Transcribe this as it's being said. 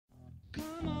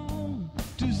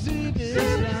Zibby's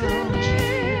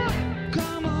Lounge.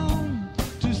 Come on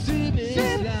to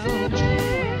Zibby's Lounge.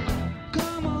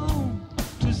 Come on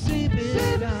to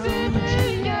Zibby's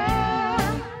Lounge.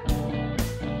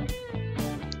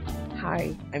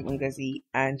 Hi, I'm Ungazi,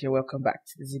 and you're welcome back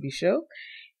to the Zibby Show.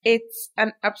 It's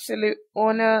an absolute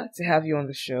honor to have you on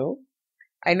the show.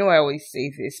 I know I always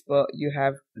say this, but you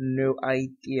have no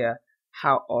idea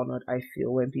how honored I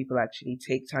feel when people actually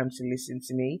take time to listen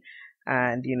to me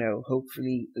and,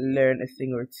 hopefully learn a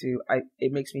thing or two.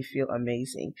 It makes me feel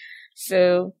amazing.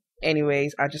 So,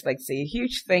 anyways, I'd just like to say a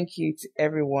huge thank you to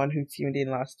everyone who tuned in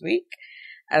last week,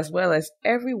 as well as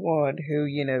everyone who,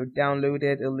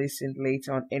 downloaded or listened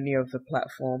later on any of the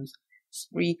platforms,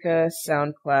 Spreaker,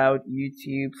 SoundCloud,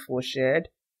 YouTube, for shared.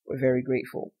 We're very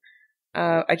grateful.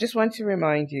 I just want to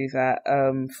remind you that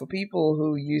for people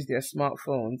who use their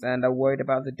smartphones and are worried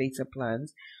about the data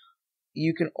plans,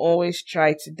 you can always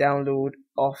try to download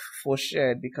off for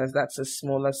shared because that's a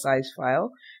smaller size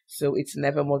file. So it's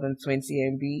never more than 20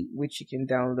 MB, which you can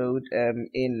download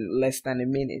in less than a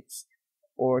minute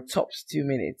or tops 2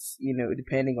 minutes,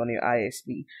 depending on your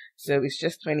ISP. So it's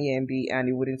just 20 MB and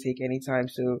it wouldn't take any time.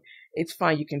 So it's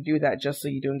fine. You can do that just so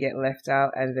you don't get left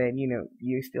out. And then,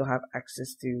 you still have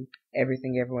access to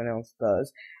everything everyone else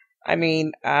does. I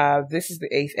mean, this is the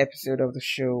 8th episode of the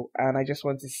show. And I just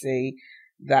want to say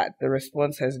that the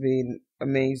response has been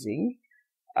amazing.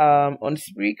 On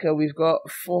Spreaker, we've got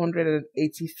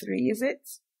 483, is it?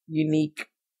 Unique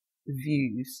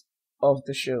views of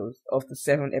the shows, of the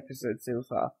 7 episodes so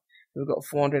far. We've got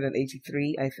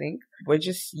 483, I think. We're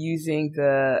just using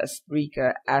the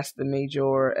Spreaker as the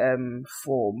major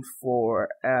form for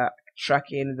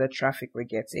tracking the traffic we're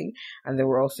getting. And then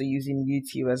we're also using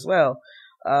YouTube as well.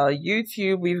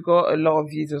 YouTube, we've got a lot of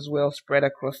views as well spread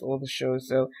across all the shows.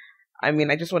 So,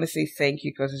 I just want to say thank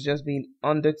you because it's just been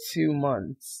under 2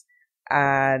 months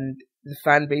and the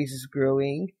fan base is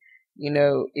growing.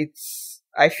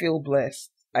 I feel blessed.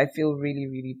 I feel really,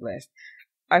 really blessed.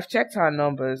 I've checked our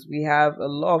numbers. We have a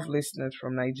lot of listeners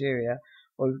from Nigeria,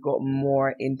 but we've got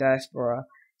more in diaspora.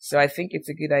 So I think it's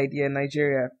a good idea.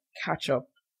 Nigeria, catch up.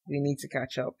 We need to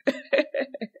catch up.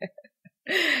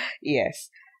 Yes.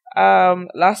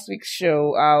 Last week's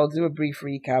show, I'll do a brief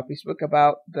recap. We spoke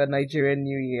about the Nigerian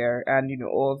New Year and,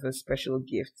 all the special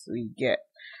gifts we get.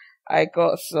 I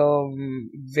got some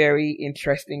very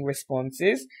interesting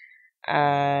responses.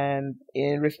 And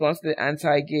in response to the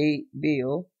anti-gay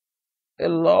bill, a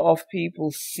lot of people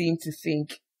seem to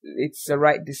think it's the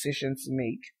right decision to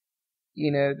make.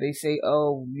 They say,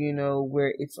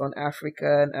 where it's on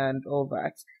African and all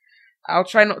that. I'll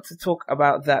try not to talk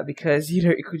about that because,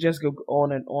 it could just go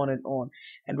on and on and on.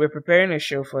 And we're preparing a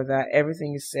show for that.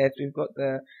 Everything is set. We've got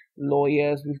the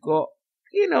lawyers. We've got,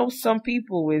 some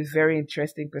people with very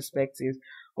interesting perspectives.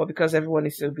 But because everyone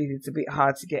is so busy, it's a bit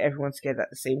hard to get everyone together at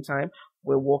the same time.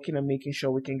 We're working on making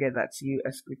sure we can get that to you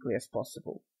as quickly as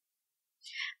possible.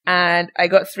 And I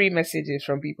got 3 messages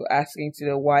from people asking to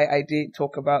know why I didn't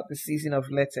talk about the season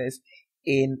of letters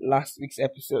in last week's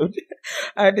episode.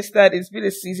 I understand it's been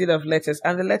a season of letters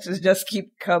and the letters just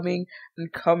keep coming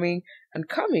and coming and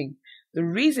coming. The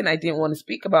reason I didn't want to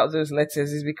speak about those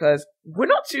letters is because we're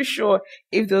not too sure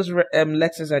if those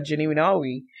letters are genuine, are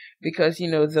we? Because,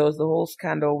 there was the whole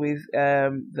scandal with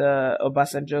the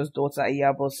Obasanjo's daughter,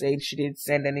 Iyabo, saying she didn't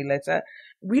send any letter.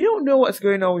 We don't know what's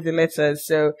going on with the letters,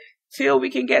 so till we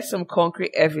can get some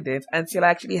concrete evidence, until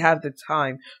I actually have the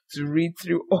time to read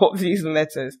through all these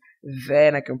letters,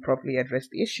 then I can properly address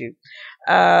the issue.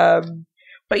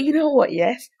 But you know what,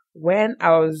 yes? When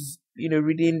I was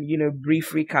reading,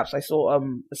 brief recaps, I saw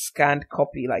a scanned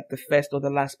copy, like the first or the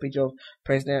last page of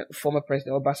former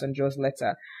President Obasanjo's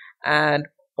letter. And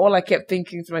all I kept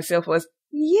thinking to myself was,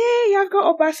 yay, I've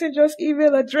got Obasanjo's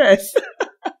email address.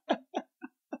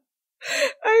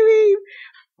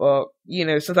 Well,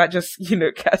 so that just,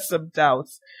 cast some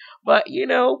doubts. But,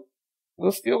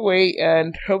 we'll still wait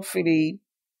and hopefully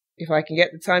if I can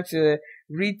get the time to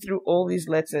read through all these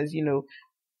letters,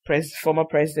 former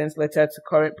president's letter to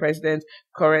current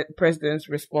president's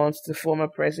response to former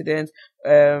president,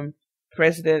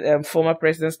 former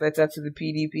president's letter to the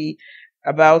PDP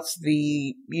about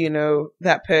the,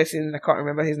 that person, I can't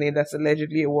remember his name, that's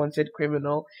allegedly a wanted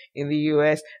criminal in the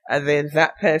US, and then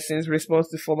that person's response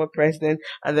to former president,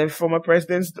 and then former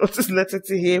president's daughter's letter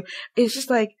to him. It's just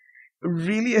like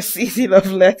really a season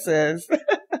of letters.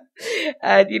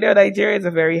 And Nigerians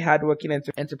are very hardworking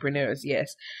entrepreneurs.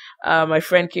 Yes. My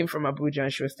friend came from Abuja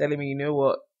and she was telling me, you know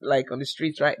what, like on the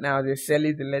streets right now, they're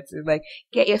selling the letters, like,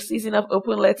 get your season of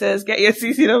open letters, get your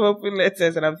season of open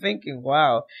letters. And I'm thinking,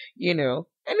 wow,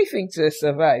 anything to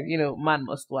survive, man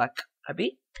must work.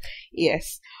 Abby?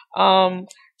 Yes.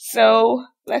 So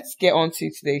let's get on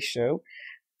to today's show.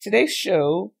 Today's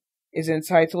show is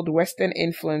entitled Western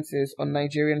Influences on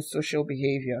Nigerian Social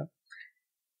Behavior.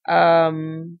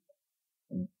 Um,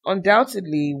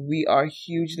 Undoubtedly, we are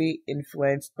hugely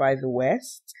influenced by the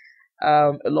West.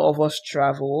 A lot of us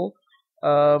travel.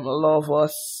 A lot of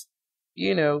us,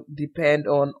 depend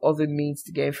on other means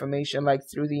to get information, like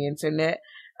through the internet.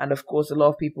 And of course, a lot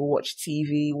of people watch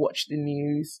TV, watch the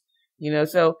news,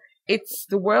 so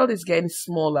the world is getting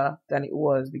smaller than it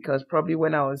was because probably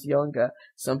when I was younger,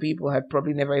 some people had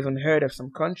probably never even heard of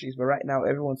some countries, but right now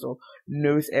everyone sort of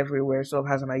knows everywhere, sort of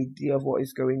has an idea of what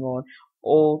is going on,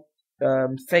 all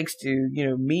thanks to,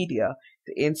 media,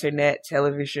 the internet,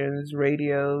 televisions,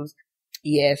 radios,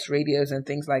 yes, radios and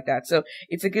things like that. So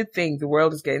it's a good thing. The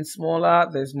world is getting smaller.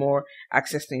 There's more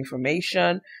access to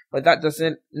information, but that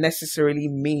doesn't necessarily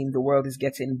mean the world is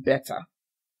getting better.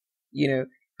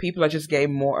 People are just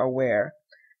getting more aware.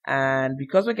 And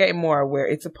because we're getting more aware,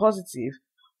 it's a positive.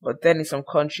 But then in some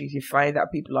countries, you find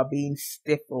that people are being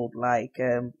stifled, like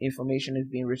information is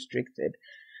being restricted.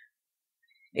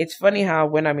 It's funny how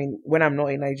when I'm not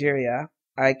in Nigeria,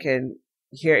 I can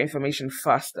hear information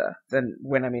faster than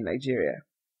when I'm in Nigeria.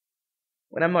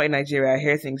 When I'm not in Nigeria, I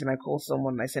hear things and I call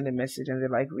someone and I send a message and they're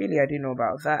like, really, I didn't know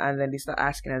about that. And then they start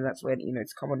asking and that's when,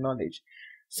 it's common knowledge.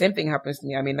 Same thing happens to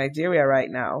me. I'm in Nigeria right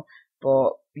now,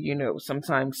 but,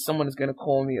 sometimes someone is going to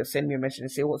call me or send me a message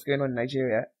and say, what's going on in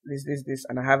Nigeria? This,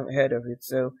 and I haven't heard of it.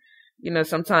 So,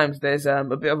 sometimes there's a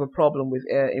bit of a problem with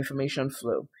information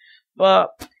flow. But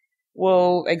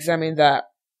we'll examine that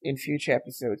in future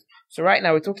episodes. So right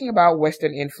now we're talking about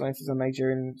Western influences on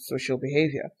Nigerian social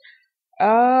behavior.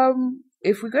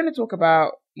 If we're going to talk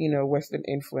about, Western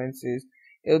influences,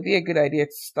 it'll be a good idea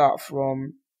to start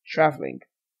from traveling.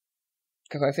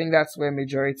 Because I think that's where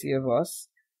majority of us,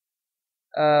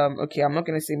 okay, I'm not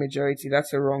going to say majority,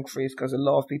 that's a wrong phrase because a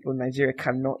lot of people in Nigeria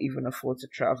cannot even afford to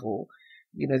travel.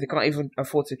 They can't even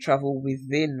afford to travel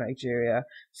within Nigeria.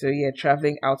 So yeah,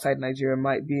 traveling outside Nigeria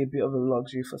might be a bit of a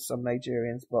luxury for some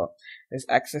Nigerians, but there's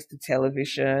access to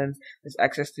television, there's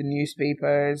access to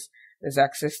newspapers, there's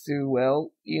access to,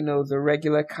 the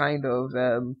regular kind of,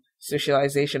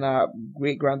 socialization our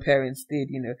great grandparents did.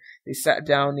 They sat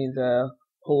down in the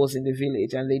halls in the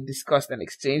village and they discussed and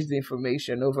exchanged the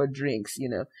information over drinks,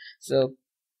 So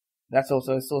that's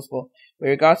also a source for. With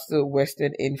regards to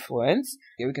Western influence,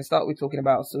 okay, we can start with talking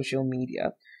about social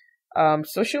media.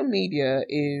 Social media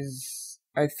is,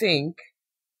 I think,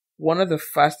 one of the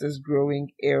fastest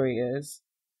growing areas.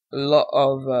 A lot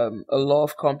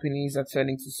of companies are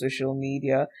turning to social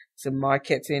media to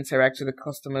market, to interact with the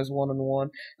customers one on one.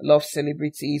 A lot of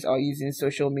celebrities are using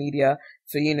social media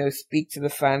to, speak to the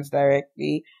fans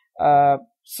directly.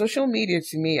 Social media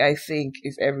to me, I think,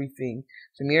 is everything.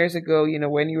 Some years ago,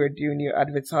 when you were doing your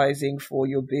advertising for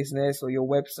your business or your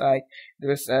website,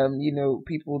 there was,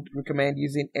 people recommend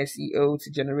using SEO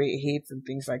to generate hits and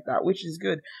things like that, which is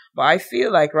good. But I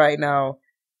feel like right now,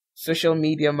 social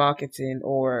media marketing,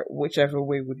 or whichever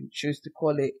way we choose to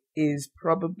call it, is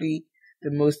probably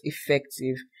the most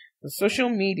effective. The social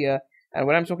media, and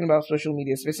when I'm talking about social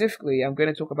media specifically, I'm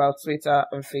going to talk about Twitter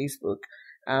and Facebook.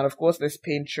 And of course, there's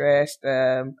Pinterest,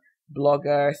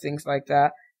 Blogger, things like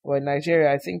that. Well, in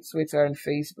Nigeria, I think Twitter and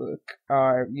Facebook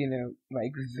are,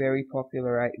 very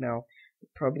popular right now.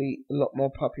 Probably a lot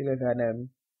more popular than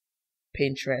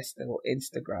Pinterest or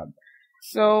Instagram.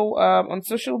 So, on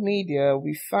social media,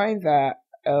 we find that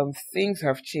things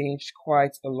have changed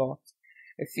quite a lot.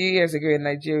 A few years ago in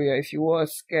Nigeria, if you wore a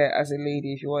skirt as a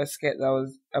lady, if you wore a skirt that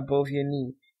was above your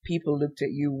knee, people looked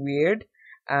at you weird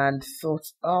and thought,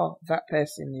 oh, that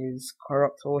person is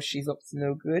corrupt or she's up to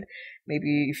no good.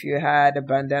 Maybe if you had a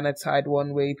bandana tied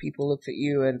one way, people looked at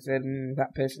you and said,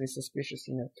 that person is suspicious,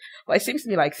 But it seems to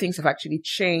me like things have actually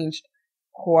changed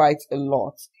quite a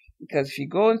lot. Because if you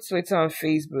go on Twitter and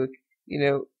Facebook,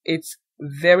 it's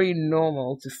very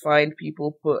normal to find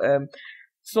people put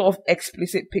sort of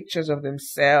explicit pictures of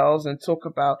themselves and talk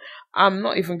about, I'm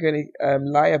not even going to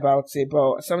lie about it,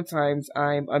 but sometimes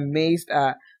I'm amazed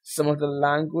at some of the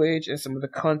language and some of the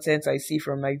content I see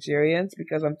from Nigerians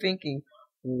because I'm thinking,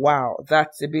 wow,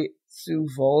 that's a bit too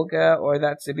vulgar or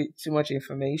that's a bit too much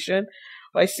information.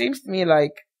 But it seems to me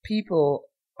like people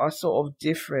are sort of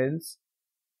different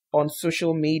on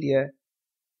social media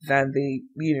than they,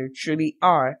 truly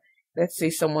are. Let's say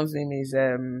someone's name is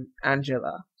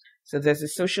Angela. So there's a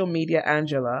social media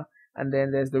Angela and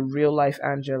then there's the real life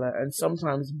Angela. And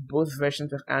sometimes both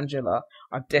versions of Angela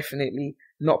are definitely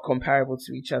not comparable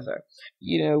to each other.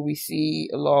 We see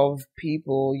a lot of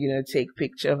people, take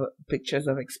pictures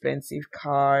of expensive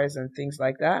cars and things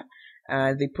like that.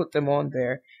 and they put them on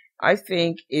there. I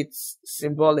think it's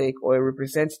symbolic or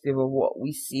representative of what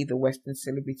we see the Western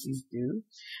celebrities do.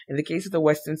 In the case of the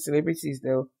Western celebrities,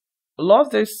 though, a lot of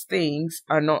those things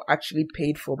are not actually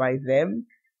paid for by them.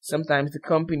 Sometimes the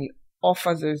company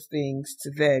offers those things to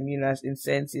them, as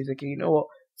incentives. Okay, you know what?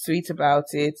 Tweet about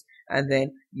it, and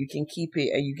then you can keep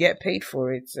it and you get paid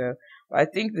for it. So I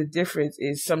think the difference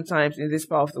is sometimes in this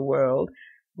part of the world,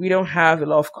 we don't have a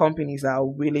lot of companies that are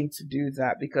willing to do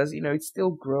that because, it's still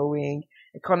growing.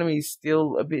 Economy is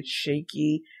still a bit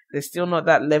shaky. There's still not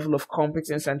that level of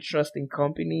competence and trust in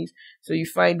companies. So you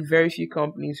find very few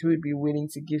companies who would be willing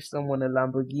to give someone a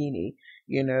Lamborghini,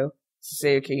 to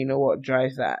say, okay, you know what,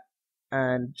 drive that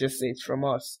and just say it's from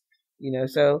us,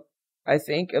 So I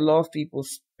think a lot of people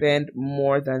spend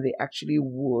more than they actually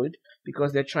would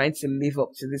because they're trying to live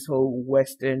up to this whole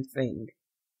Western thing.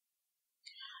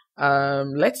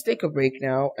 Let's take a break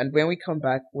now, and when we come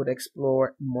back, we'll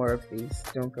explore more of these.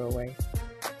 Don't go away.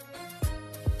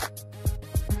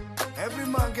 Every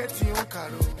man gets his own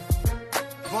caro,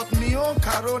 but me own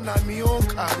caro na me own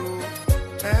caro.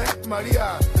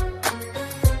 Maria,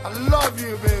 I love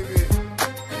you, baby.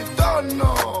 You don't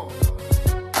know.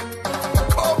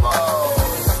 Come on,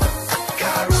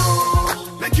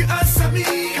 caro, make you answer me,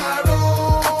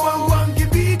 caro. One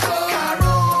give me go,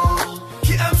 caro.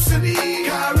 Keep answer me,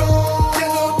 caro.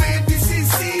 Yellow baby,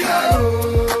 CC,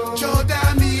 caro.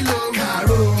 Jordan Milo,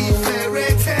 caro. If they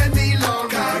me long,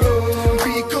 caro.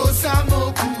 Because I'm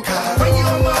no cool, caro. When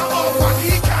you're my own,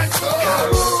 he can't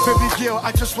show. Baby girl,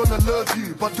 I just wanna love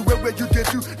you, but the way where you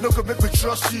get you, no gonna make me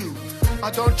trust you. I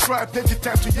don't try plenty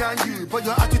time to yarn you, but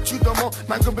your attitude no more,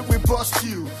 man, gonna make me bust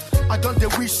you. I don't the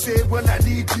wish say when I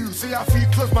need you, say I feel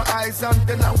close my eyes and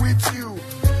then I'm with you.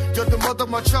 You're the mother of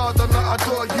my child and I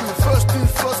adore you. First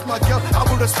things first, my girl, I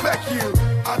will respect you.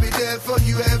 I'll be there for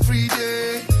you every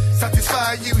day,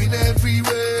 satisfy you in every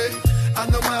way.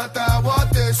 And no matter what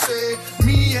they say,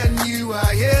 me and you are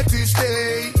here to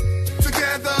stay.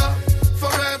 Together,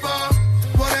 forever,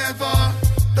 whatever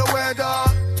the weather,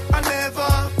 I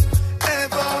never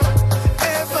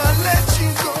let you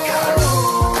go.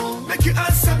 Caro, make you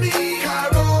answer me,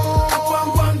 Caro.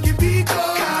 One give me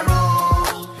go,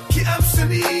 Caro. Keep answer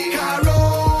me,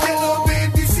 Caro. Hello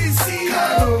baby, CC,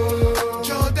 Caro.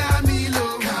 Jordan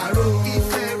Milo, Caro.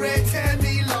 If they rate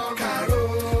me long,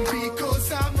 Caro.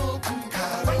 Because I'm no cool,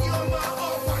 Caro. You're my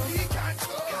own, he can't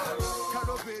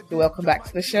Caro, baby. Welcome back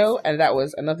to the show, and that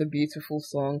was another beautiful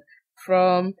song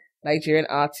from Nigerian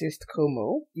artist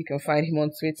Como. You can find him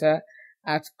on Twitter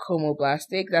at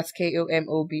Komoblastic. That's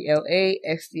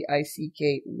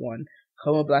KOMOBLASTICK1.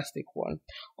 Komoblastic1.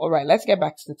 Alright, let's get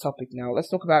back to the topic now. Let's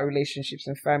talk about relationships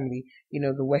and family.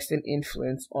 The Western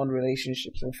influence on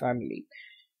relationships and family.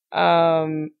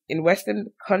 In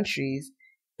Western countries,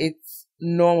 it's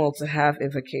normal to have a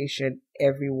vacation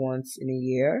every once in a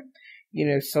year.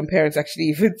 Some parents actually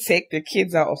even take their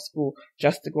kids out of school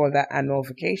just to go on that annual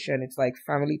vacation. It's like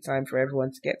family time for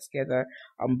everyone to get together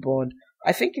and bond.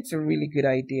 I think it's a really good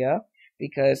idea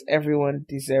because everyone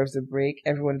deserves a break,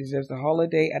 everyone deserves a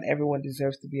holiday, and everyone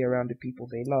deserves to be around the people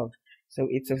they love. So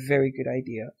it's a very good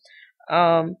idea.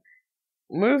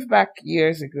 Move back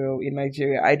years ago in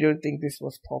Nigeria, I don't think this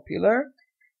was popular.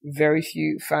 Very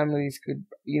few families could,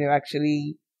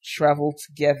 actually travel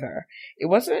together. It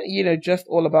wasn't, just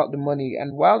all about the money.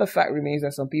 And while the fact remains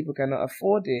that some people cannot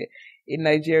afford it, in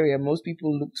Nigeria, most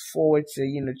people looked forward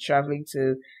to, traveling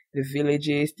to the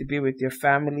villages to be with their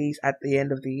families at the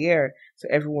end of the year. So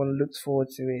everyone looked forward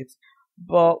to it.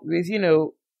 But with,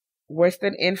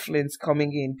 Western influence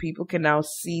coming in, people can now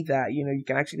see that, you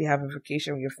can actually have a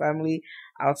vacation with your family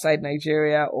outside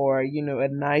Nigeria or, a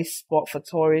nice spot for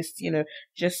tourists,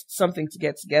 just something to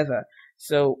get together.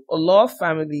 So a lot of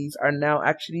families are now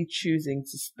actually choosing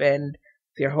to spend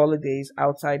their holidays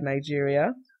outside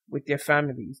Nigeria with their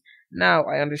families. Now,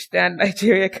 I understand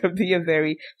Nigeria can be a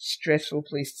very stressful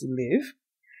place to live.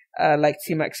 Like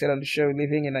T-Mac said on the show,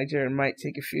 living in Nigeria might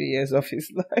take a few years off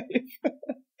his life.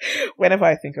 Whenever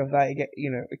I think of that,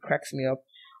 it cracks me up.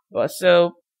 But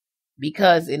so,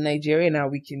 because in Nigeria now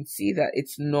we can see that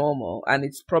it's normal and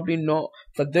it's probably not,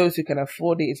 for those who can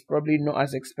afford it, it's probably not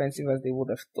as expensive as they would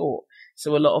have thought.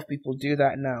 So a lot of people do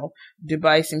that now.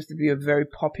 Dubai seems to be a very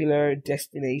popular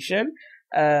destination.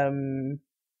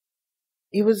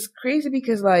 It was crazy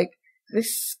because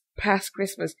this past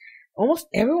Christmas, almost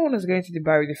everyone was going to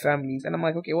Dubai with their families. And I'm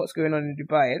like, okay, what's going on in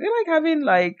Dubai? Are they having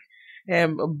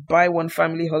buy one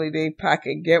family holiday pack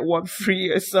and get one free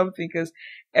or something? Because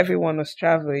everyone was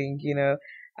traveling,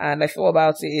 And I thought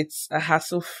about it, it's a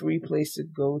hassle-free place to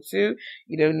go to.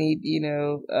 You don't need,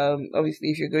 obviously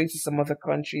if you're going to some other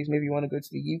countries, maybe you want to go to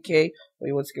the UK, or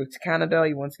you want to go to Canada,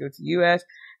 you want to go to US.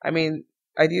 I mean,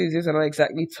 ideally these are not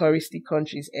exactly touristy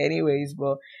countries anyways,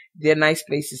 but they're nice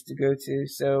places to go to.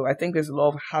 So I think there's a lot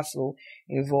of hassle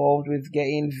involved with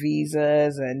getting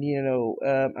visas and,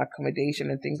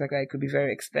 accommodation and things like that. It could be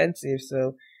very expensive.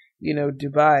 So,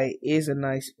 Dubai is a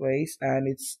nice place and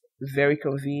it's very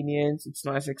convenient. It's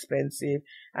not as expensive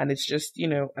and it's just,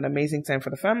 an amazing time for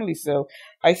the family. So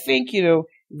I think,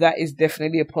 that is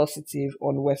definitely a positive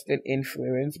on Western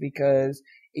influence because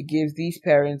it gives these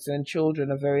parents and children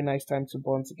a very nice time to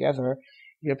bond together.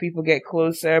 People get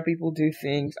closer, people do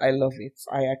things. I love it.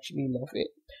 I actually love it.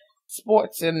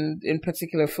 Sports and in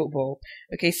particular football.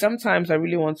 Okay, sometimes I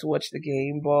really want to watch the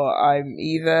game, but I'm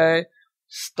either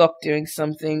stuck doing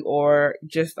something or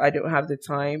just I don't have the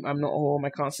time. I'm not home. I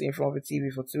can't sit in front of the TV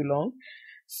for too long.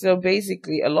 So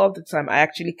basically, a lot of the time I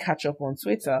actually catch up on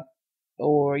Twitter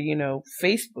or,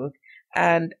 Facebook.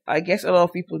 And I guess a lot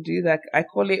of people do that. I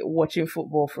call it watching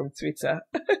football from Twitter.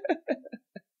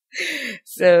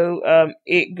 So,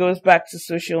 it goes back to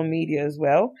social media as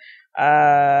well.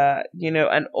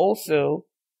 And also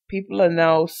people are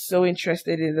now so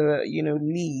interested in the,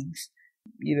 leagues,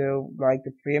 like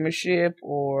the Premiership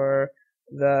or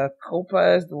the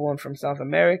Copas, the one from South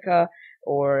America,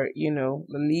 or, La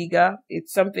Liga.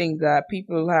 It's something that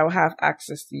people now have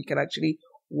access to. You can actually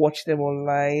watch them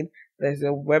online. There's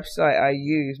a website I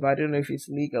use, but I don't know if it's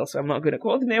legal, so I'm not going to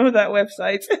quote the name of that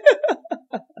website.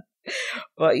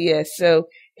 But yeah, so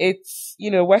it's,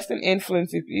 Western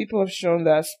influence. People have shown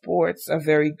that sports are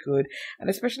very good,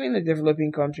 and especially in a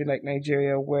developing country like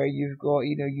Nigeria, where you've got,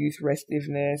 youth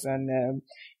restiveness and,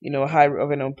 high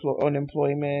rate of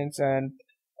unemployment and,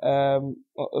 a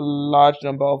large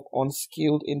number of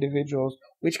unskilled individuals,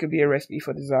 which could be a recipe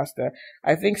for disaster.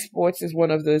 I think sports is one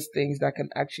of those things that can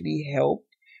actually help,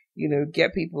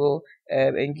 get people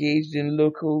engaged in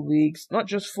local leagues, not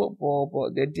just football,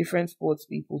 but the different sports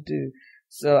people do.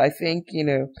 So I think,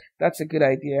 that's a good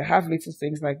idea. Have little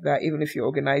things like that, even if you're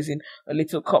organizing a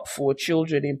little cup for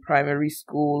children in primary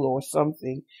school or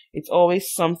something. It's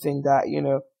always something that,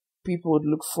 people would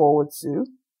look forward to.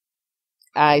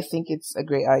 I think it's a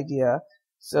great idea.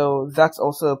 So that's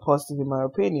also a positive in my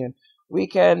opinion. We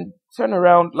can turn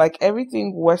around like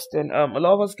everything Western. A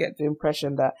lot of us get the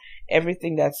impression that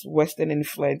everything that's Western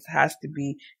influence has to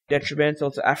be detrimental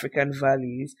to African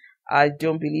values. I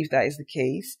don't believe that is the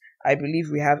case. I believe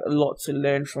we have a lot to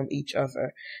learn from each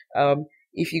other.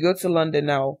 If you go to London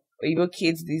now, or even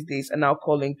kids these days are now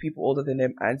calling people older than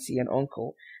them auntie and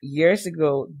uncle. Years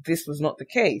ago, this was not the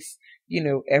case.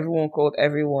 Everyone called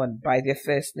everyone by their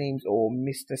first names or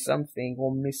Mr. something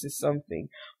or Mrs. something,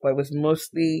 but it was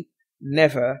mostly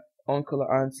never uncle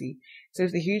or auntie. So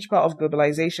it's a huge part of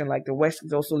globalization. Like the West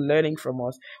is also learning from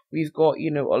us. We've got,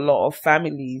 a lot of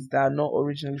families that are not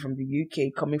originally from the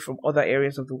UK coming from other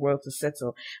areas of the world to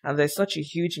settle. And there's such a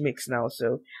huge mix now.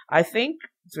 So I think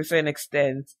to a certain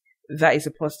extent, that is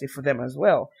a positive for them as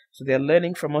well. So they're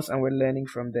learning from us and we're learning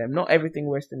from them. Not everything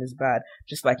Western is bad,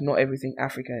 just like not everything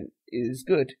African is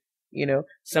good.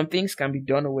 Some things can be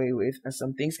done away with and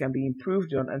some things can be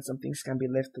improved on and some things can be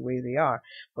left the way they are.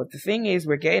 But the thing is,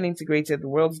 we're getting integrated. The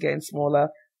world's getting smaller.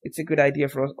 It's a good idea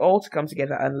for us all to come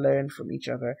together and learn from each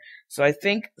other. So I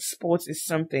think sports is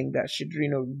something that should,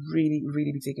 really,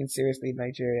 really be taken seriously in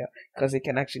Nigeria because it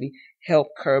can actually help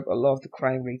curb a lot of the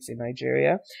crime rates in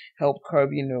Nigeria, help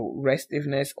curb,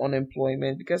 restiveness,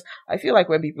 unemployment, because I feel like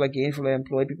when people are gainfully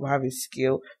employed, people have a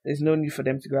skill, there's no need for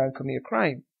them to go out and commit a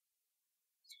crime.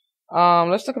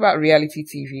 Let's talk about reality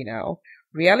TV now.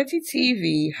 Reality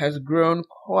TV has grown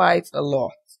quite a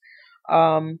lot.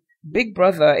 Big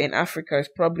Brother in Africa is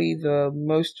probably the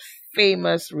most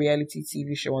famous reality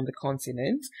TV show on the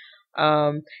continent.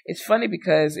 It's funny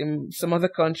because in some other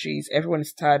countries, everyone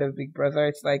is tired of Big Brother.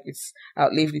 It's like it's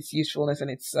outlived its usefulness and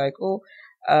its cycle.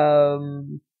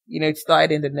 It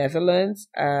started in the Netherlands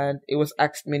and it was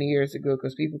axed many years ago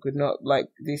because people could not,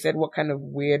 they said, what kind of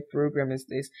weird program is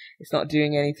this? It's not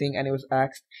doing anything, and it was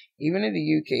axed. Even in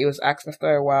the UK, it was axed after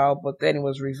a while, but then it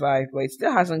was revived, but it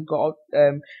still hasn't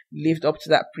lived up to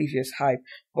that previous hype.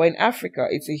 But in Africa,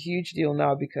 it's a huge deal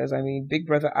now because, Big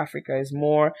Brother Africa is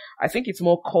I think it's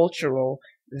more cultural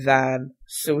than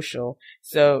social.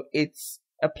 So it's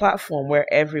a platform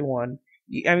where everyone,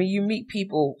 you meet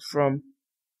people from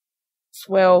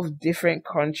 12 different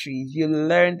countries. You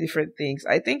learn different things.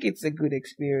 I think it's a good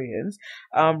experience.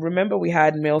 Remember we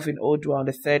had Melvin Odua on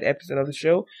the third episode of the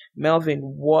show. Melvin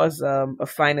was a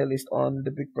finalist on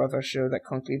the Big Brother show that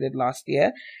concluded last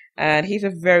year. And he's a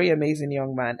very amazing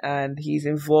young man, and he's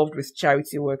involved with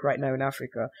charity work right now in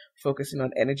Africa, focusing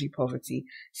on energy poverty.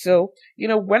 So,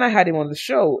 when I had him on the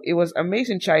show, it was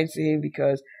amazing chatting to him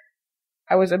because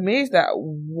I was amazed at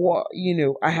what,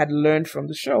 I had learned from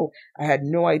the show. I had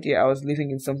no idea I was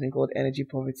living in something called energy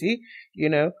poverty,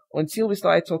 until we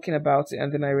started talking about it.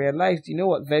 And then I realized,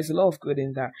 what, there's a lot of good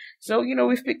in that. So,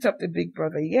 we've picked up the Big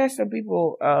Brother. Yes, some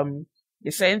people,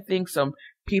 you're saying things some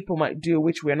people might do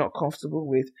which we're not comfortable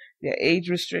with. There are age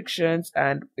restrictions.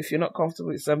 And if you're not comfortable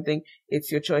with something,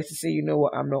 it's your choice to say, you know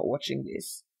what, I'm not watching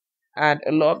this. And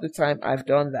a lot of the time I've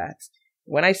done that.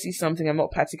 When I see something I'm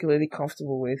not particularly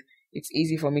comfortable with, it's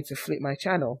easy for me to flip my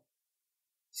channel.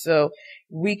 So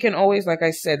we can always, like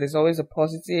I said, there's always a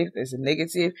positive, there's a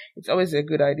negative. It's always a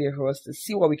good idea for us to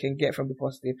see what we can get from the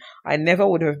positive. I never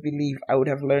would have believed I would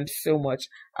have learned so much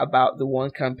about the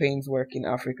One Campaign's work in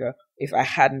Africa if I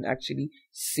hadn't actually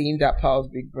seen that part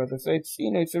of Big Brother. So it's,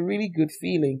 it's a really good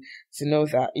feeling to know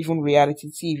that even reality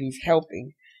TV is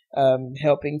helping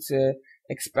to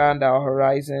expand our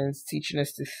horizons, teaching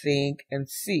us to think and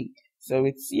see. So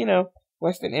it's,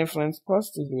 Western influence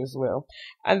positively as well.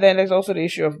 And then there's also the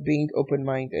issue of being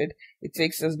open-minded. It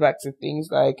takes us back to things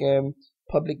like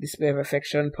public display of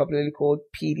affection, popularly called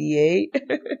PDA.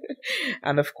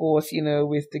 And of course,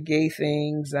 with the gay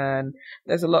things, and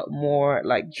there's a lot more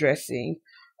like dressing.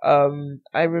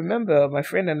 I remember my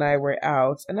friend and I were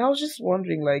out, and I was just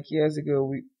wondering, like years ago,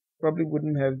 we probably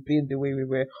wouldn't have been the way we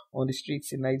were on the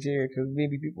streets in Nigeria, because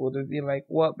maybe people would have been like,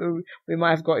 what, we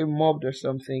might have gotten mobbed or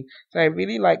something. So I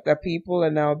really like that people are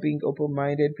now being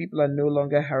open-minded. People are no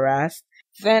longer harassed.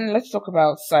 Then let's talk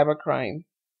about cybercrime.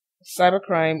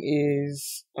 Cybercrime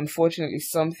is unfortunately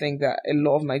something that a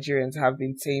lot of Nigerians have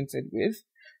been tainted with.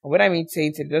 And when I mean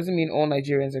tainted, it doesn't mean all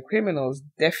Nigerians are criminals.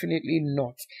 Definitely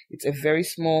not. It's a very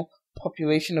small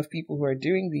population of people who are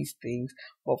doing these things.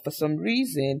 But for some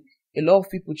reason, a lot of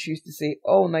people choose to say,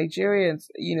 oh, Nigerians,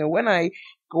 when I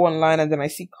go online and then I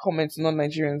see comments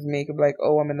non-Nigerians make, I'm like,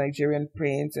 oh, I'm a Nigerian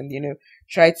prince, and,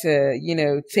 try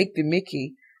to, take the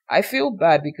mickey. I feel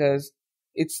bad because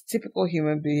it's typical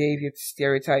human behavior to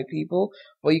stereotype people,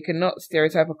 but you cannot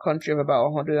stereotype a country of about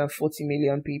 140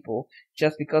 million people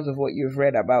just because of what you've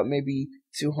read about maybe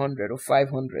 200 or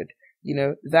 500.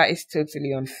 That is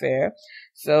totally unfair.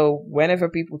 So whenever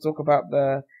people talk about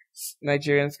the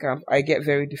Nigerian scam, I get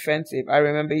very defensive. I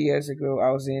remember years ago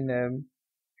I was in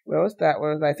where was that?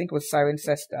 I think it was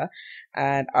Cirencester,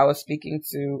 and I was speaking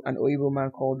to an Oyibo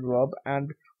man called Rob,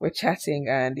 and we're chatting,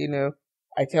 and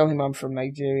I tell him I'm from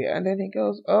Nigeria, and then he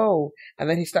goes, oh, and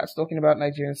then he starts talking about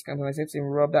Nigerian scams, and I said to him,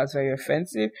 Rob, that's very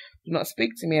offensive. Do not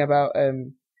speak to me about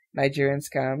Nigerian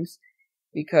scams,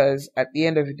 because at the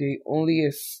end of the day, only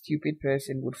a stupid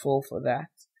person would fall for that.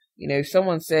 If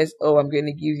someone says, oh, I'm going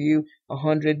to give you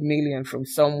 100 million from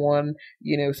someone,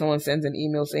 someone sends an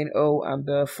email saying, oh, I'm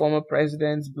the former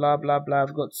president, blah, blah, blah,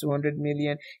 I've got 200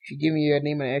 million. If you give me your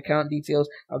name and account details,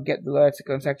 I'll get the lawyer to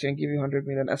contact you and give you 100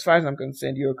 million. As far as I'm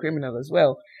concerned, you're a criminal as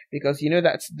well, because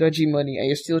that's dodgy money and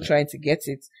you're still trying to get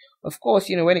it. Of course,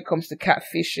 when it comes to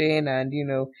catfishing and,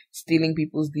 stealing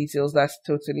people's details, that's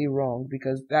totally wrong,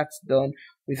 because that's done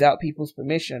without people's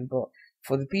permission. But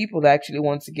for the people that actually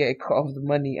want to get a cut of the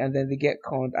money and then they get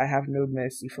conned, I have no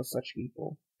mercy for such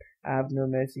people. I have no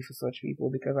mercy for such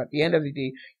people, because at the end of the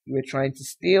day, you were trying to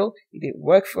steal, you didn't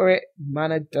work for it,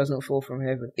 manna doesn't fall from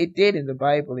heaven. It did in the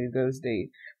Bible in those days.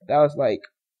 That was like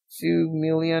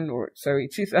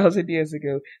 2,000 years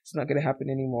ago. It's not going to happen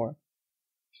anymore.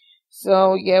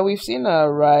 So yeah, we've seen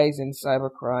a rise in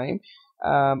cybercrime,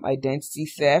 identity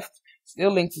theft,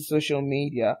 still linked to social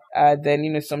media.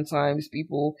 Then, sometimes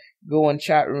people go on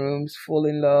chat rooms, fall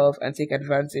in love and take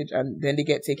advantage, and then they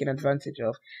get taken advantage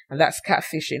of. And that's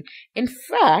catfishing. In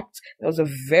fact, there was a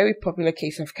very popular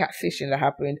case of catfishing that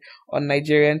happened on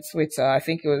Nigerian Twitter. I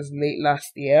think it was late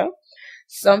last year.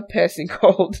 Some person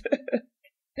called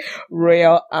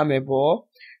Royal Amebo,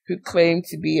 who claimed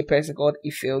to be a person called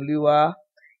Ifeoluwa,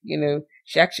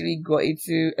 she actually got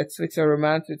into a Twitter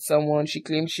romance with someone. She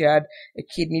claimed she had a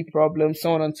kidney problem.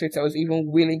 Someone on Twitter was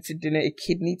even willing to donate a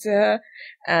kidney to her.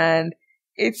 And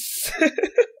it's,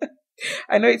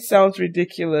 I know it sounds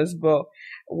ridiculous, but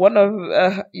one of,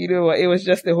 it was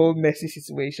just a whole messy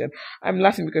situation. I'm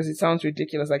laughing because it sounds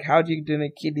ridiculous. Like, how do you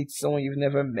donate a kidney to someone you've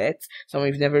never met? Someone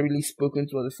you've never really spoken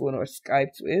to on the phone or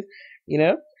Skyped with,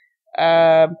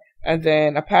 And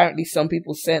then apparently some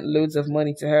people sent loads of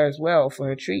money to her as well for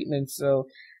her treatment. So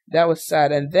That was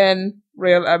sad. And then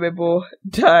Real Amebo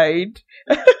died.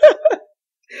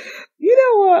 You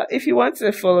know what? If you want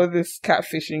to follow this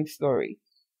catfishing story,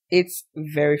 it's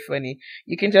very funny.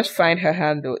 You can just find her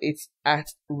handle. It's at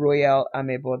Royal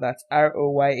Amebo. That's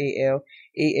ROYALAMEBO.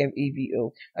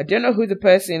 I don't know who the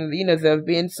person, there have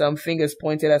been some fingers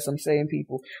pointed at some certain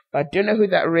people, but I don't know who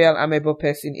that Real Amebo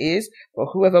person is, but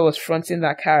whoever was fronting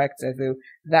that character, though,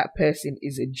 that person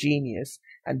is a genius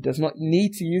and does not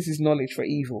need to use his knowledge for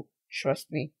evil.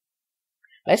 Trust me.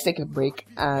 Let's take a break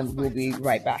and we'll be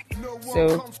right back.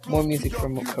 So, more music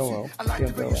from Mokoro.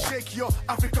 Don't go away. Shake your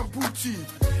African booty.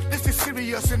 This is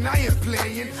serious and I ain't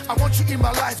playing. I want you in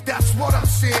my life, that's what I'm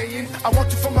saying. I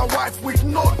want you for my wife with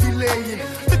no delaying.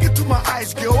 Look into my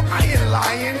eyes, girl, I ain't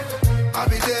lying. I'll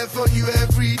be there for you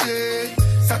every day.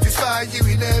 Satisfy you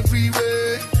in every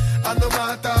way. And no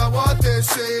matter what they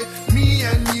say, me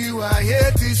and you are here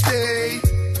to stay.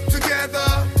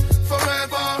 Together,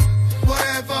 forever,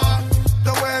 whatever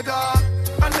the weather,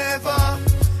 I never,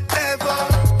 ever,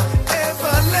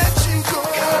 ever let you go.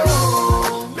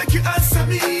 Caro, make you answer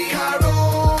me. Caro,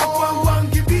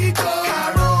 one give me go.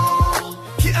 Caro,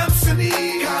 keep answer me.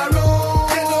 Caro,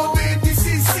 hello baby,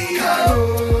 sissy.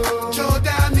 Caro,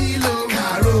 Jordan Milo.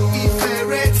 Caro, if I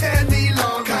return me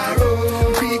long. Caro,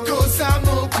 because I'm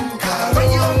open. Caro, when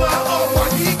you're my own,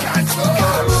 one he can't go.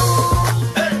 Caro,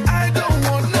 I don't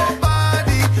want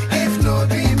nobody if no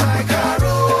be my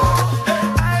Caro.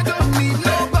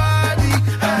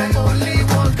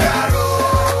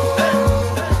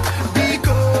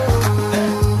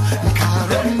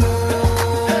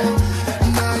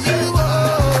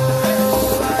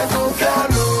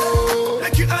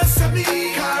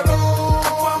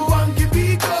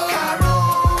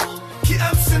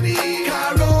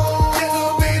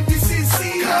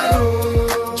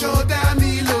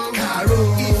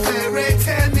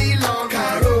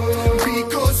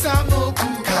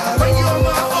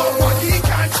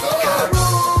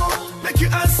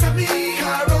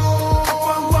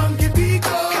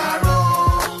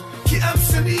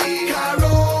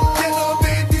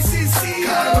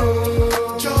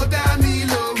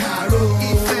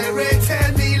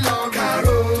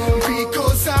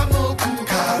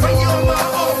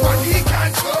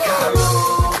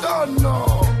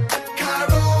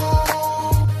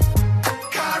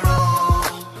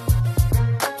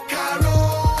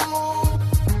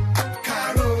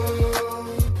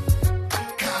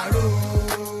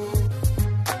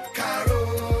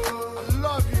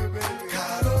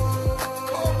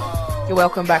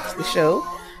 Welcome back to the show.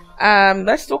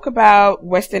 Let's talk about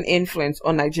Western influence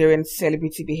on Nigerian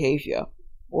celebrity behavior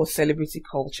or celebrity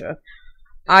culture.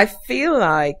 I feel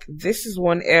like this is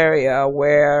one area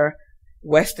where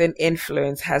Western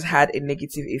influence has had a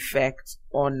negative effect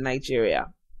on Nigeria.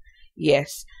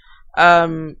 Yes. I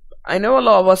know a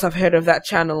lot of us have heard of that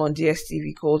channel on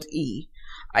DSTV called E.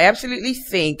 I absolutely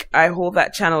think I hold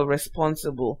that channel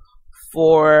responsible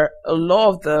for a lot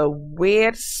of the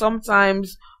weird,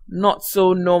 sometimes not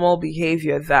so normal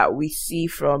behavior that we see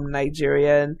from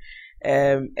Nigerian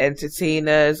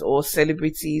entertainers or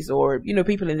celebrities or,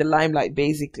 people in the limelight,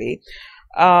 basically.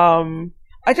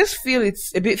 I just feel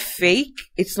it's a bit fake.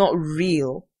 It's not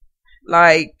real.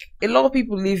 Like, a lot of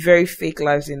people live very fake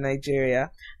lives in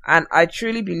Nigeria, and I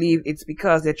truly believe it's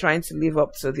because they're trying to live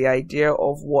up to the idea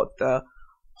of what the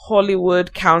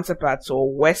Hollywood counterparts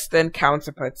or Western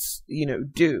counterparts,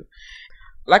 do.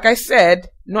 Like I said,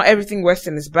 not everything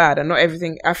Western is bad and not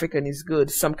everything African is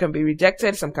good. Some can be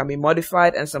rejected, some can be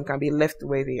modified, and some can be left the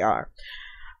way they are.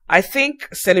 I think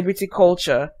celebrity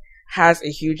culture has a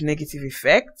huge negative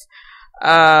effect,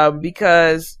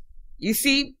 because you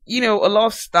see, a lot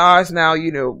of stars now,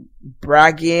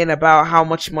 bragging about how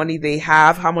much money they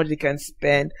have, how much they can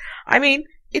spend. I mean,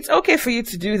 it's okay for you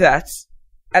to do that.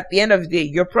 At the end of the day,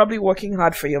 you're probably working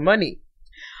hard for your money.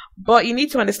 But you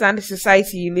need to understand the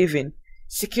society you live in.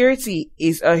 Security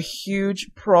is a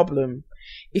huge problem.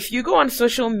 If you go on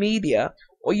social media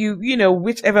or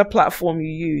whichever platform you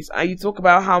use and you talk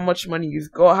about how much money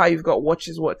you've got, how you've got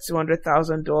watches,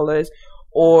 $200,000,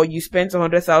 or you spent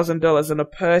 $100,000 on a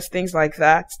purse, things like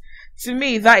that. To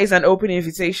me, that is an open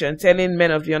invitation telling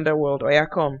men of the underworld, "Oh yeah,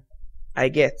 come, I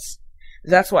get."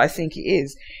 That's what I think it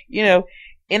is.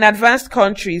 In advanced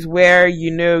countries where,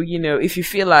 if you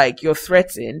feel like you're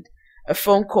threatened, a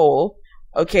phone call,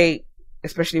 okay,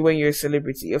 especially when you're a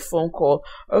celebrity, a phone call,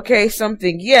 okay,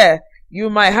 something, yeah, you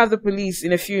might have the police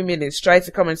in a few minutes try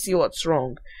to come and see what's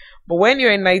wrong. But when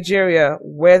you're in Nigeria,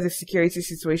 where the security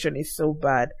situation is so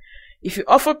bad, if you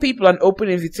offer people an open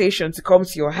invitation to come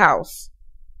to your house,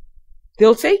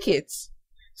 they'll take it.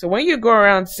 So when you go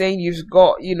around saying you've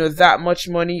got, that much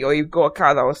money, or you've got a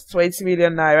car that was 20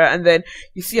 million naira, and then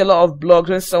you see a lot of blogs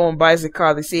when someone buys a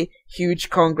car, they say huge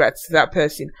congrats to that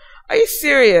person. Are you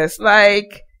serious?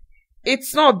 Like,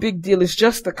 it's not a big deal. It's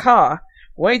just a car.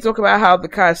 When you talk about how the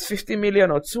car is 50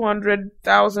 million or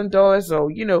 $200,000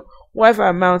 or, whatever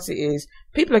amount it is,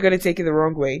 people are going to take it the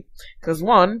wrong way. Because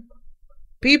one,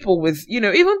 people with,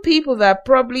 even people that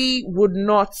probably would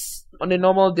not on a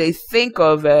normal day think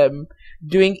of,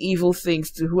 doing evil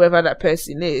things to whoever that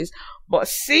person is, but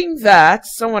seeing that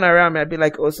someone around me, I'd be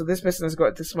like, oh, so this person has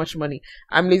got this much money,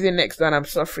 I'm living next door and I'm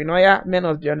suffering. Oh yeah, men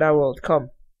of the underworld, come.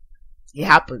 It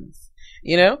happens,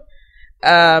 a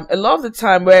lot of the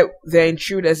time where they're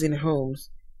intruders in homes,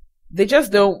 they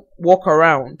just don't walk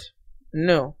around.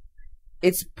 No,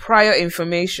 it's prior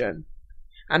information.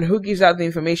 And who gives out the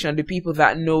information? The people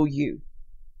that know you.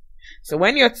 So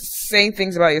when you're saying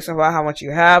things about yourself, about how much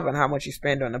you have and how much you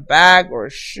spend on a bag or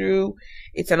a shoe,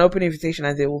 it's an open invitation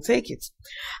and they will take it.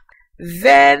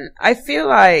 Then I feel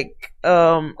like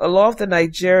a lot of the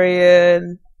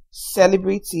Nigerian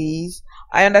celebrities,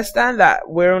 I understand that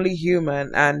we're only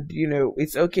human and,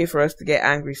 it's okay for us to get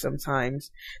angry sometimes.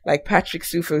 Like Patrick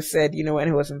Sufo said, when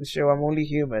he was on the show, I'm only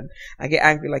human. I get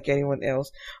angry like anyone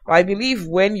else. But I believe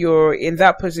when you're in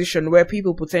that position where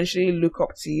people potentially look up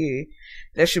to you,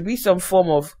 there should be some form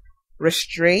of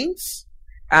restraint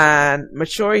and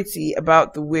maturity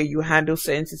about the way you handle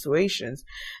certain situations.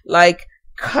 Like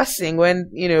cussing when,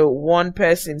 one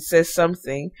person says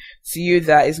something to you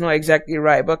that is not exactly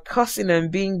right, but cussing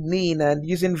and being mean and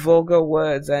using vulgar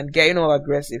words and getting all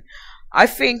aggressive. I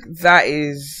think that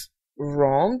is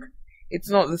wrong. It's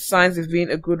not the signs of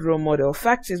being a good role model.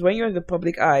 Fact is, when you're in the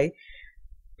public eye,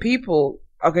 people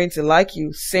are going to like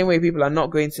you, same way people are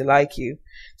not going to like you.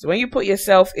 So when you put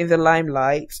yourself in the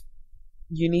limelight,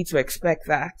 you need to expect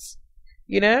that,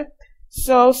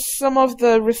 So some of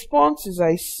the responses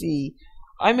I see,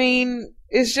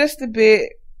 it's just a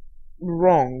bit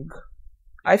wrong.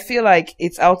 I feel like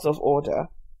it's out of order.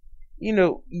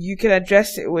 You can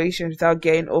address situations without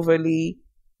getting overly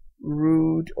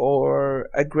rude or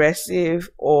aggressive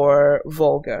or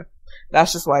vulgar.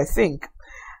 That's just what I think.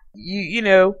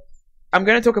 I'm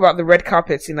going to talk about the red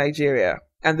carpets in Nigeria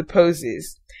and the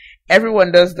poses.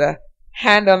 Everyone does the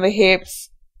hand on the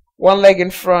hips, one leg in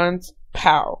front,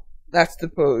 pow. That's the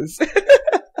pose.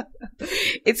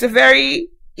 It's a very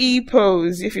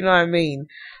pose, if you know what I mean.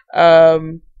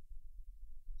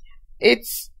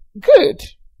 It's good,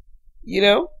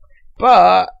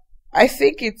 but I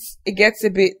think it gets a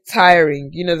bit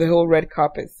tiring, the whole red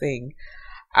carpet thing.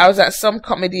 I was at some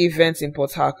comedy event in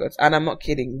Port Harcourt, and I'm not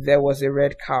kidding, there was a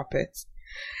red carpet.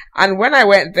 And when I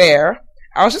went there,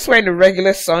 I was just wearing a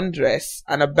regular sundress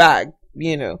and a bag,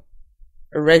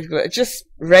 just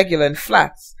regular and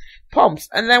flats, pumps.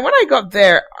 And then when I got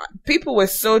there, people were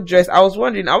so dressed. I was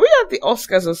wondering, are we at the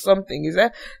Oscars or something? Is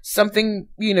there something,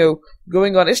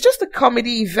 going on? It's just a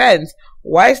comedy event.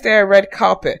 Why is there a red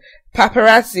carpet?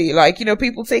 Paparazzi,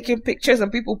 people taking pictures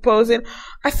and people posing.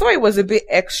 I thought it was a bit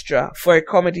extra for a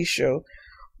comedy show.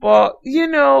 But,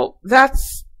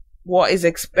 that's what is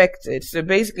expected. So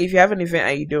basically, if you have an event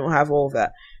and you don't have all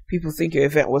that, people think your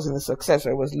event wasn't a success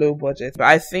or it was low budget. But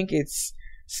I think it's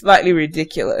slightly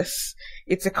ridiculous.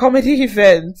 It's a comedy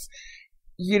event.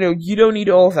 You don't need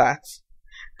all that.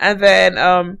 And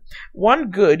then, one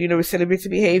good, with celebrity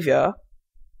behavior,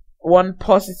 one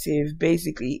positive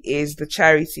basically is the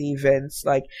charity events.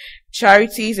 Like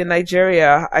charities in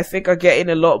Nigeria, I think are getting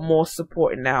a lot more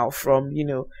support now from,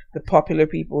 the popular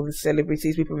people, the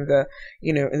celebrities, people in the,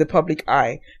 in the public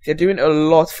eye. They're doing a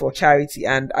lot for charity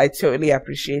and I totally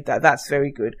appreciate that. That's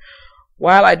very good.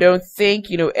 While I don't think,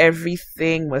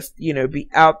 everything must, be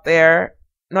out there,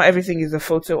 not everything is a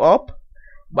photo op,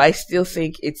 but I still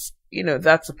think it's,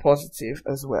 that's a positive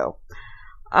as well.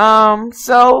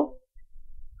 So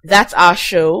that's our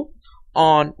show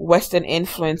on Western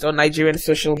influence on Nigerian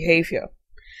social behavior.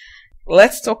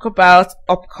 Let's talk about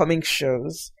upcoming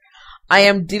shows. I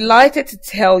am delighted to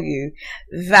tell you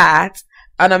that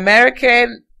an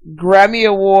American Grammy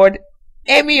Award,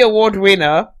 Emmy Award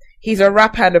winner, he's a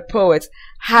rapper and a poet,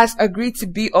 has agreed to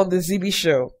be on the Zibby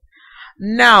show.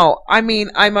 Now, I'm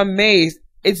amazed.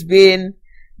 It's been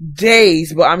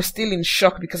days, but I'm still in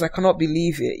shock because I cannot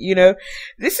believe it.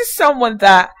 This is someone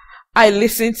that I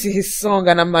listen to his song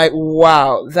and I'm like,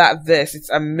 wow, it's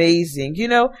amazing,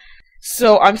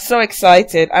 So I'm so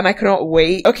excited and I cannot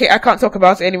wait. Okay, I can't talk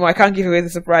about it anymore. I can't give away the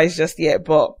surprise just yet,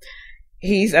 but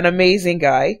he's an amazing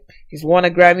guy. He's won a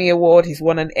Grammy Award. He's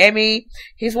won an Emmy.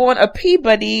 He's won a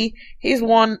Peabody. He's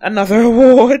won another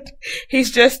award. He's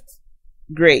just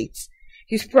great.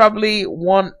 He's probably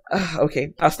one.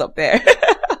 Okay, I'll stop there.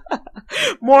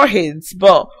 More hints,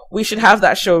 but we should have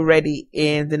that show ready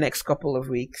in the next couple of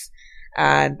weeks.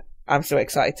 And I'm so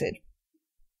excited.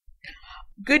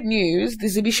 Good news, the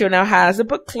Zibby Show now has a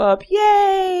book club.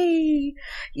 Yay!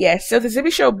 Yes, so the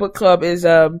Zibby Show book club is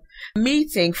a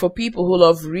meeting for people who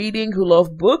love reading, who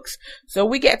love books. So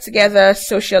we get together,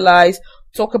 socialize,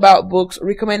 talk about books,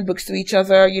 recommend books to each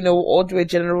other, or do a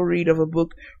general read of a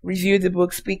book, review the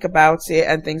book, speak about it,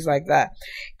 and things like that.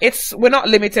 We're not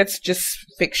limited to just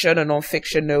fiction or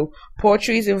non-fiction, no.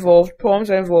 Poetry is involved, poems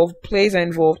are involved, plays are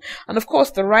involved, and of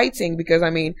course the writing, because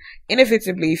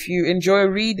inevitably, if you enjoy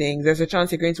reading, there's a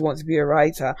chance you're going to want to be a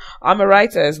writer. I'm a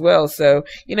writer as well, so,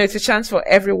 it's a chance for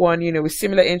everyone, with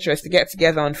similar interests to get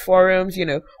together on forums,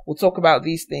 we'll talk about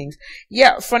these things.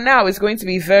 Yeah, for now, it's going to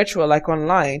be virtual, like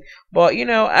online, but,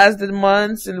 as the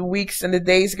months and the weeks and the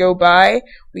days go by,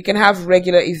 we can have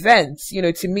regular events,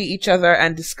 to meet each other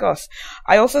and discuss.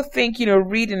 I also think,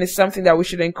 reading is something that we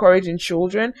should encourage in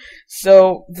children.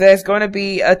 So there's going to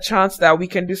be a chance that we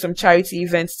can do some charity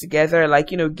events together, like,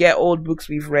 get old books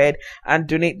we've read and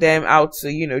donate them out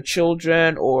to,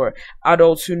 children or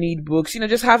adults who need books,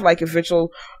 just have like a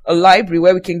library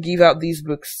where we can give out these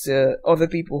books to other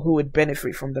people who would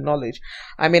benefit from the knowledge.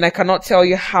 I cannot tell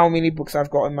you how many books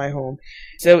I've got in my home.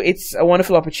 So it's a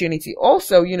wonderful opportunity.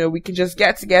 Also, we can just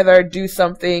get together, do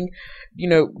something,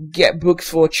 get books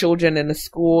for children in a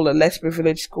school, a less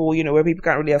privileged school, where people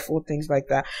can't really afford things like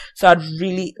that. So I'd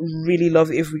really, really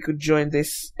love it if we could join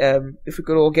this, if we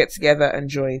could all get together and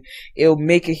join. It'll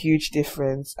make a huge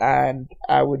difference, and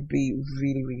I would be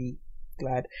really, really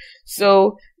glad.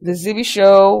 So the Zibby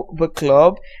Show book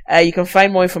club, you can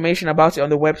find more information about it on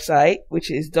the website, which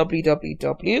is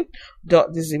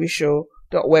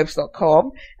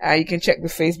www.thezibbyshow.webs.com. You can check the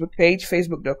Facebook page,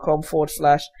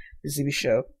 facebook.com/The Zibby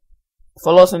Show.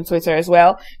 Follow us on Twitter as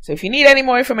well. So if you need any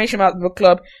more information about the book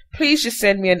club, please just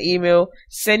send me an email,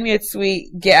 send me a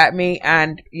tweet, get at me,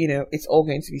 and it's all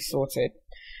going to be sorted.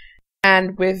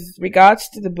 And with regards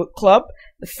to the book club,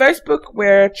 the first book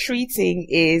we're treating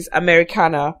is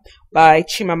Americana by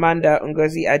Chimamanda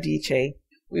Ngozi Adichie.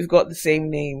 We've got the same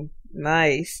name.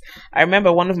 Nice. I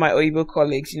remember one of my Oyibo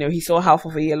colleagues, he saw Half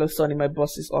of a Yellow Sun in my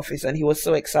boss's office and he was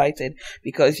so excited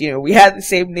because, we had the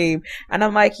same name. And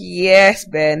I'm like, yes,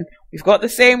 Ben, we've got the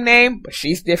same name, but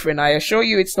she's different. I assure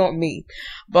you it's not me.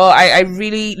 But I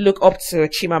really look up to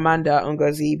Chimamanda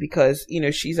Ngozi because,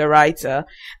 she's a writer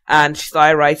and she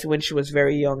started writing when she was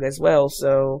very young as well.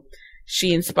 So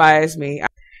she inspires me.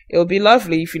 It would be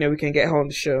lovely if, we can get her on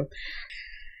the show.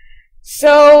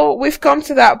 So we've come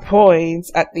to that point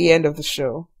at the end of the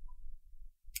show.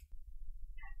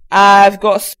 I've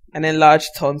got an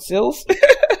enlarged tonsils.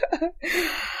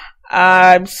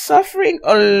 I'm suffering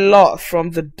a lot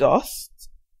from the dust,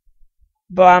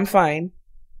 but I'm fine.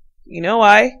 You know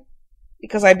why?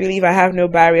 Because I believe I have no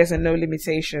barriers and no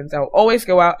limitations. I'll always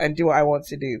go out and do what I want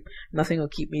to do. Nothing will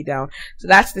keep me down. So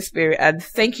that's the spirit, and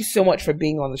thank you so much for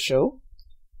being on the show.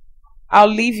 I'll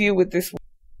leave you with this.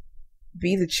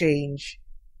 Be the change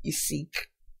you seek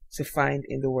to find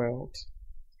in the world.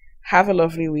 Have a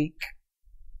lovely week.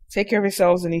 Take care of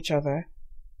yourselves and each other.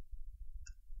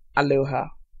 Aloha.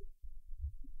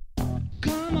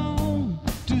 Come on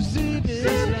to Zibby's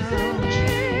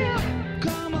Lounge.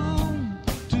 Come on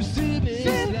to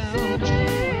Zibby's Lounge.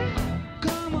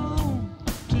 Come on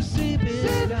to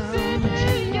Zibby's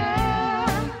Lounge.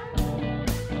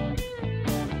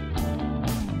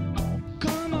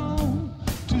 Come on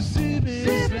to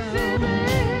Zibby's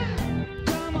Lounge.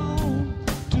 Come on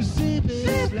to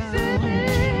Zibby's Lounge.